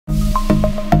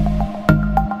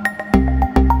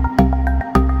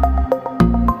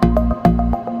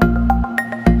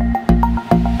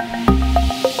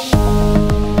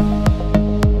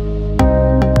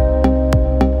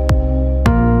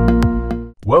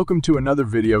Welcome to another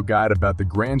video guide about the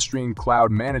Grandstream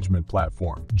cloud management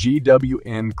platform,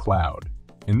 GWN.cloud.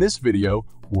 In this video,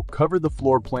 we'll cover the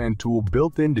floor plan tool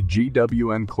built into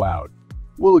GWN.cloud.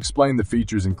 We'll explain the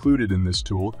features included in this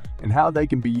tool and how they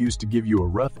can be used to give you a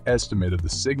rough estimate of the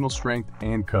signal strength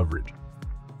and coverage.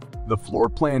 The floor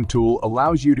plan tool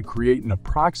allows you to create an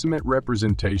approximate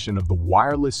representation of the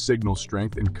wireless signal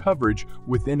strength and coverage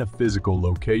within a physical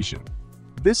location.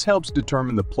 This helps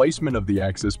determine the placement of the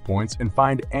access points and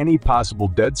find any possible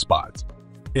dead spots.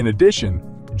 In addition,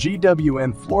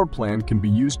 GWN floor plan can be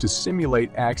used to simulate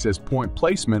access point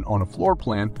placement on a floor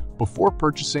plan before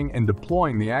purchasing and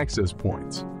deploying the access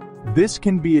points. This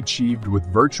can be achieved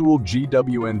with virtual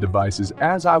GWN devices,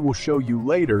 as I will show you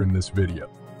later in this video.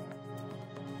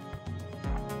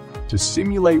 To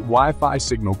simulate Wi-Fi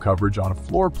signal coverage on a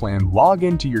floor plan, log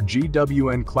into your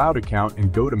GWN.cloud account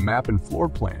and go to Map and Floor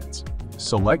Plans.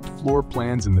 Select Floor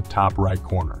Plans in the top right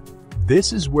corner.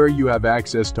 This is where you have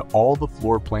access to all the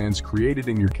floor plans created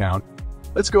in your account.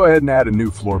 Let's go ahead and add a new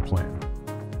floor plan.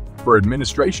 For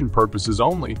administration purposes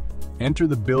only, enter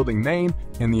the building name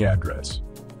and the address.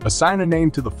 Assign a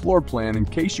name to the floor plan in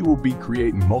case you will be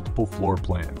creating multiple floor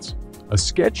plans. A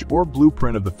sketch or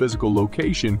blueprint of the physical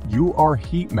location you are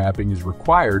heat mapping is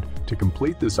required to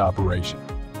complete this operation.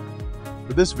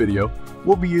 For this video,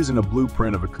 we'll be using a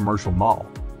blueprint of a commercial mall.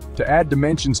 To add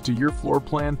dimensions to your floor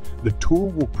plan, the tool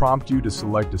will prompt you to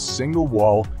select a single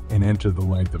wall and enter the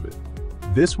length of it.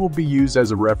 This will be used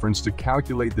as a reference to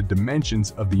calculate the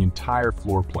dimensions of the entire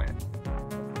floor plan.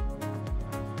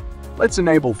 Let's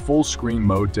enable full screen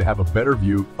mode to have a better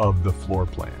view of the floor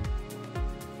plan.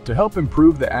 To help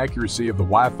improve the accuracy of the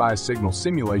Wi-Fi signal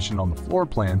simulation on the floor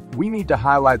plan, we need to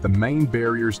highlight the main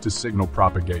barriers to signal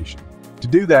propagation. To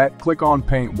do that, click on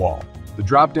Paint Wall. The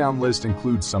drop-down list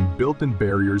includes some built-in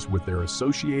barriers with their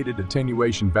associated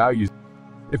attenuation values.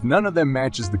 If none of them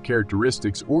matches the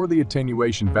characteristics or the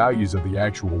attenuation values of the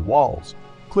actual walls,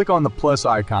 click on the plus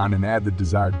icon and add the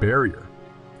desired barrier.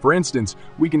 For instance,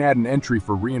 we can add an entry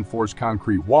for reinforced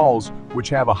concrete walls which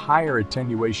have a higher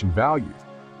attenuation value.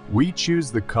 We choose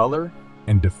the color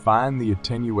and define the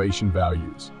attenuation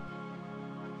values.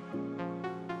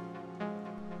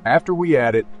 After we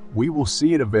add it, we will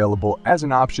see it available as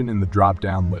an option in the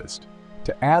drop-down list.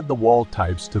 To add the wall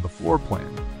types to the floor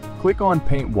plan, click on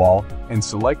Paint Wall and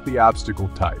select the obstacle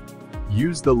type.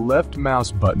 Use the left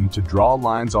mouse button to draw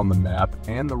lines on the map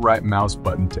and the right mouse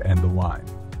button to end a line.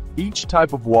 Each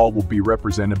type of wall will be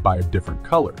represented by a different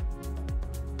color.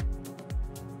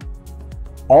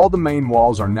 All the main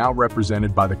walls are now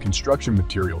represented by the construction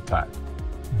material type.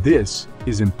 This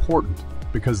is important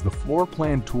because the floor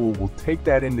plan tool will take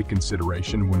that into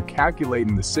consideration when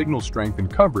calculating the signal strength and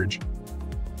coverage.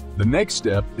 The next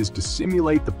step is to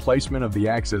simulate the placement of the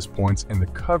access points and the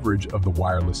coverage of the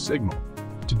wireless signal.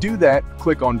 To do that,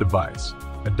 click on Device.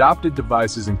 Adopted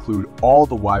devices include all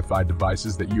the Wi-Fi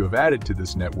devices that you have added to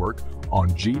this network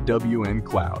on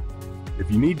GWN.cloud. If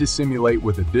you need to simulate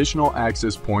with additional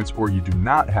access points or you do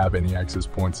not have any access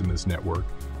points in this network,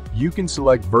 you can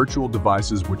select Virtual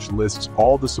Devices, which lists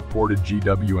all the supported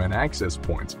GWN access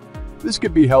points. This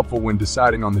could be helpful when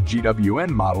deciding on the GWN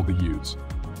model to use.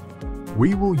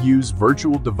 We will use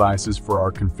Virtual Devices for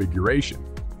our configuration.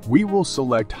 We will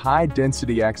select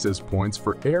high-density access points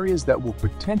for areas that will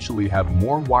potentially have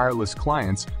more wireless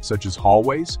clients, such as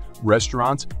hallways,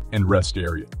 restaurants, and rest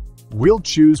areas. We'll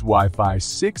choose Wi-Fi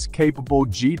 6 capable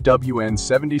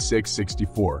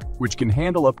GWN7664, which can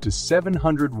handle up to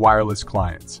 700 wireless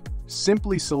clients.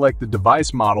 Simply select the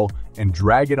device model and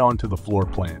drag it onto the floor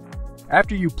plan.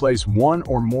 After you place one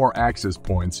or more access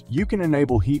points, you can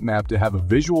enable Heat Map to have a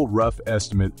visual rough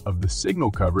estimate of the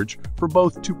signal coverage for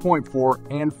both 2.4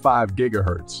 and 5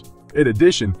 GHz. In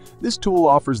addition, this tool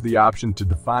offers the option to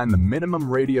define the minimum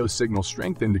radio signal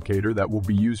strength indicator that will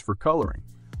be used for coloring.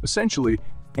 Essentially,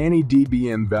 any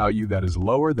dBm value that is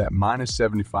lower than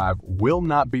 -75 will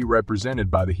not be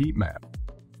represented by the heat map.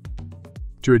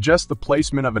 To adjust the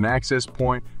placement of an access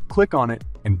point, click on it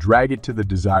and drag it to the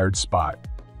desired spot.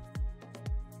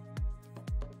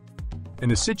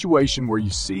 In a situation where you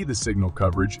see the signal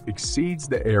coverage exceeds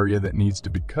the area that needs to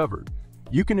be covered,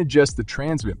 you can adjust the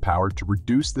transmit power to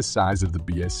reduce the size of the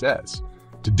BSS.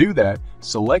 To do that,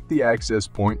 select the access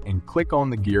point and click on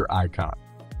the gear icon.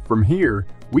 From here,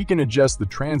 we can adjust the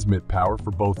transmit power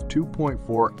for both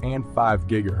 2.4 and 5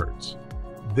 GHz.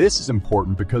 This is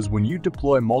important because when you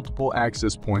deploy multiple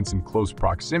access points in close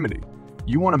proximity,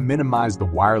 you want to minimize the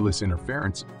wireless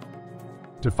interference.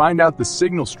 To find out the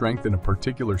signal strength in a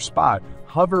particular spot,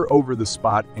 hover over the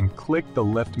spot and click the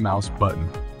left mouse button.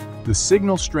 The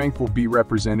signal strength will be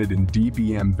represented in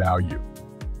dBm value.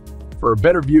 For a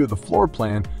better view of the floor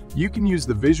plan, you can use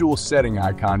the visual setting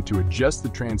icon to adjust the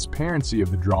transparency of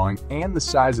the drawing and the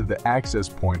size of the access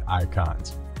point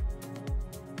icons.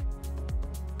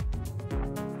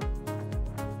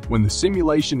 When the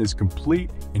simulation is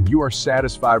complete and you are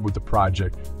satisfied with the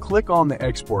project, click on the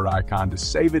export icon to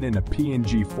save it in a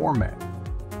PNG format.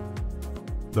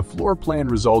 The floor plan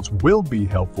results will be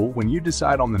helpful when you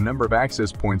decide on the number of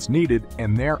access points needed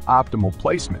and their optimal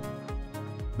placement.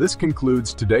 This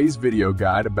concludes today's video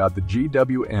guide about the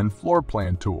GWN floor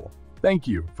plan tool. Thank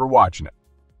you for watching it.